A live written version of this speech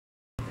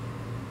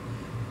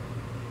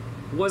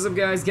What's up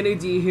guys, Kenny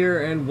D here,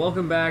 and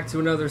welcome back to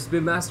another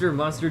Spin Master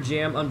Monster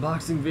Jam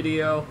unboxing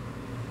video.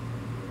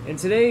 And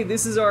today,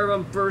 this is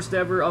our first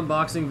ever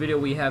unboxing video.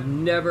 We have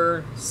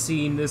never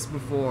seen this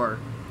before.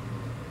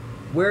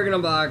 We're gonna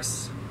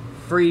unbox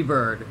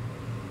FreeBird.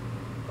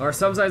 Or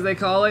sometimes they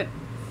call it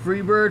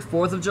FreeBird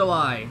 4th of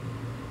July.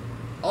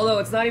 Although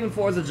it's not even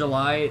 4th of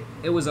July,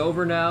 it was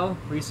over now,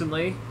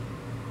 recently.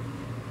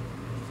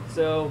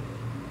 So,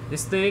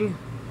 this thing,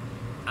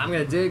 I'm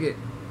gonna dig it.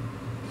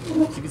 As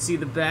you can see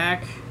the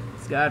back,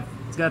 it's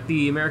got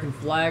the American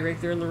flag right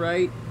there on the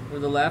right, or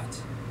the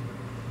left.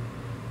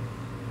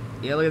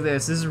 Yeah, look at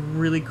this. This is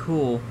really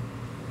cool.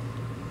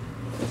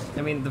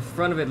 I mean, the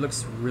front of it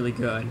looks really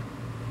good.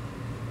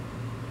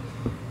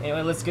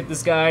 Anyway, let's get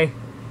this guy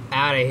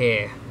out of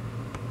here.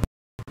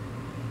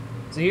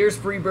 So here's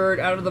FreeBird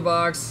out of the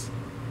box.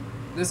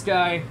 This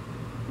guy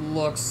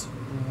looks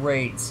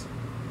great.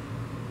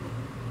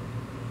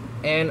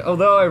 And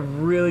although I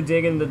really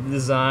dig in the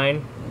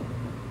design,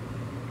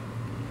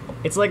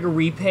 it's like a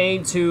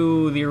repaint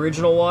to the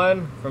original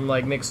one from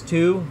like Mix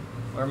 2,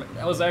 or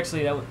that was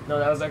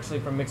actually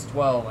from Mix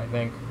 12, I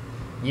think.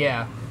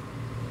 Yeah,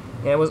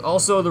 and it was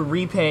also the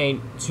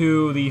repaint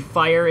to the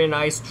Fire and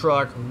Ice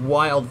truck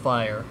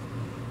Wildfire.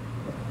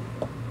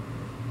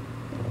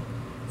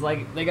 It's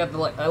like they got the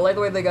I like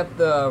the way they got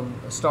the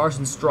stars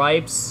and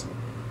stripes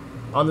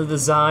on the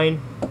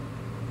design.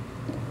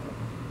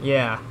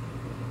 Yeah,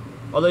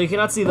 although you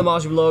cannot see the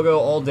Majim logo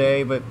all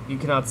day, but you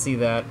cannot see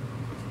that.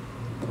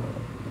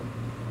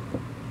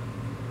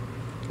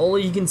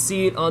 Only you can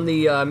see it on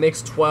the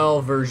Mix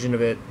 12 version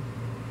of it.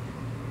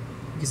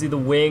 You can see the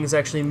wings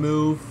actually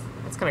move.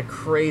 That's kind of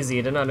crazy.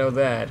 I did not know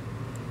that.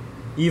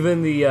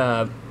 Even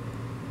the,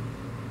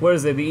 what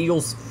is it, the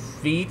eagle's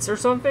feet or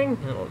something?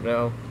 I don't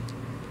know.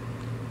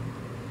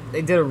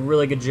 They did a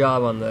really good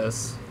job on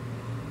this.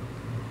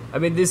 I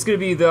mean, this is going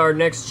to be our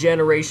next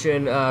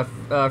generation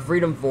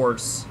Freedom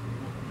Force.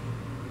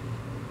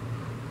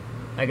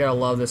 I gotta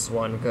love this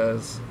one,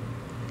 because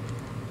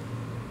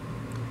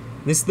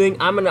this thing,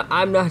 I'm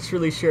not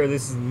really sure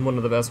this is one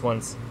of the best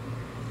ones.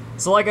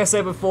 So like I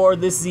said before,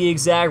 this is the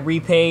exact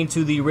repaint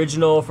to the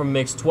original from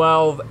Mix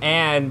 12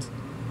 and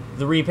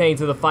the repaint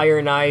to the Fire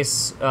and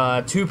Ice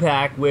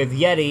 2-pack with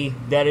Yeti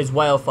that is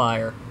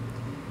Wildfire.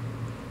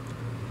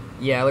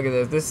 Yeah, look at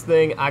this. This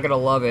thing, I gotta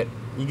love it.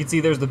 You can see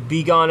there's the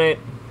beak on it.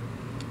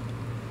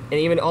 And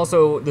even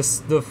also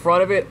the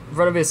front of it,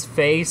 front of his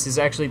face is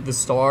actually the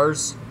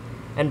stars.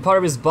 And part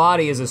of his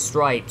body is his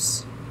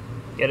stripes.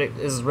 Get it?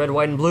 This is red,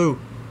 white, and blue.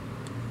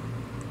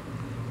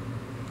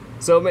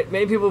 So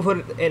many people put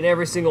it in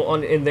every single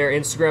in their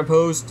Instagram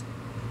post.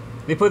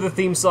 They put the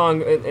theme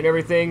song and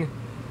everything.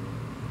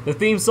 The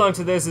theme song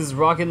to this is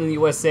 "Rockin' in the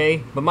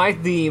USA," but my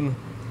theme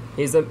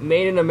is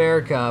 "Made in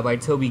America" by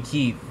Toby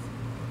Keith.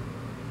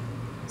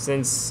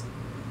 Since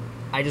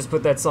I just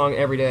put that song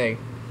every day.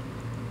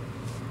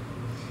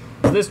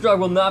 This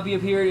drug will not be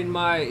appeared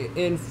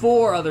in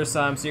 4 other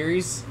Psalm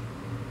series.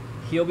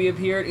 He'll be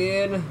appeared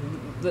in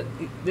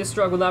this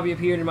drug will not be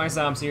appeared in my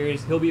Psalm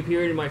series. He'll be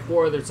appeared in my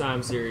 4 other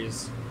Psalm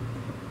series.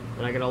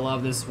 And I gotta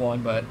love this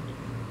one, but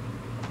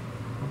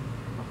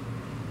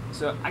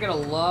so I gotta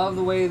love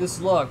the way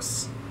this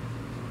looks.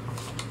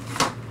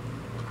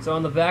 So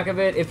on the back of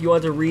it, if you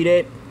want to read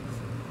it,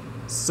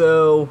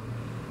 so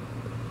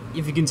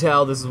if you can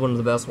tell, this is one of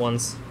the best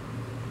ones.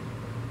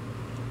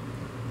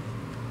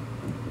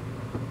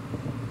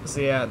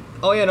 So yeah,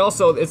 oh yeah, and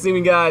also it's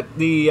even got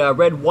the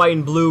red, white,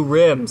 and blue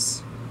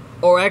rims,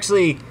 or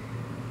actually,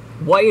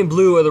 white and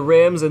blue are the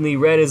rims, and the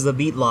red is the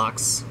beat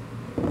locks.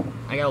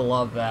 I gotta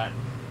love that.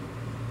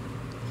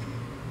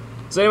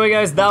 So anyway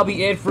guys, that'll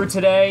be it for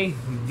today.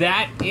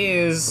 That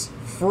is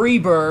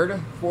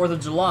FreeBird 4th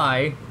of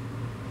July.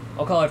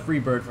 I'll call it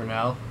FreeBird for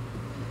now.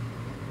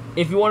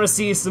 If you want to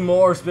see some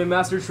more Spin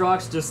Master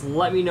trucks, just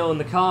let me know in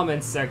the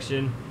comments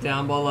section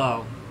down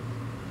below.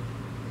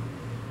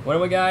 Well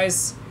anyway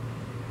guys,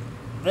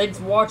 thanks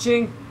for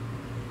watching.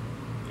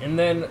 And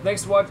then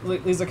thanks for watching.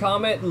 Leave a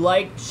comment,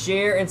 like,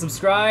 share, and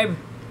subscribe.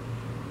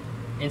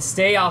 And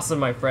stay awesome,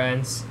 my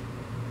friends.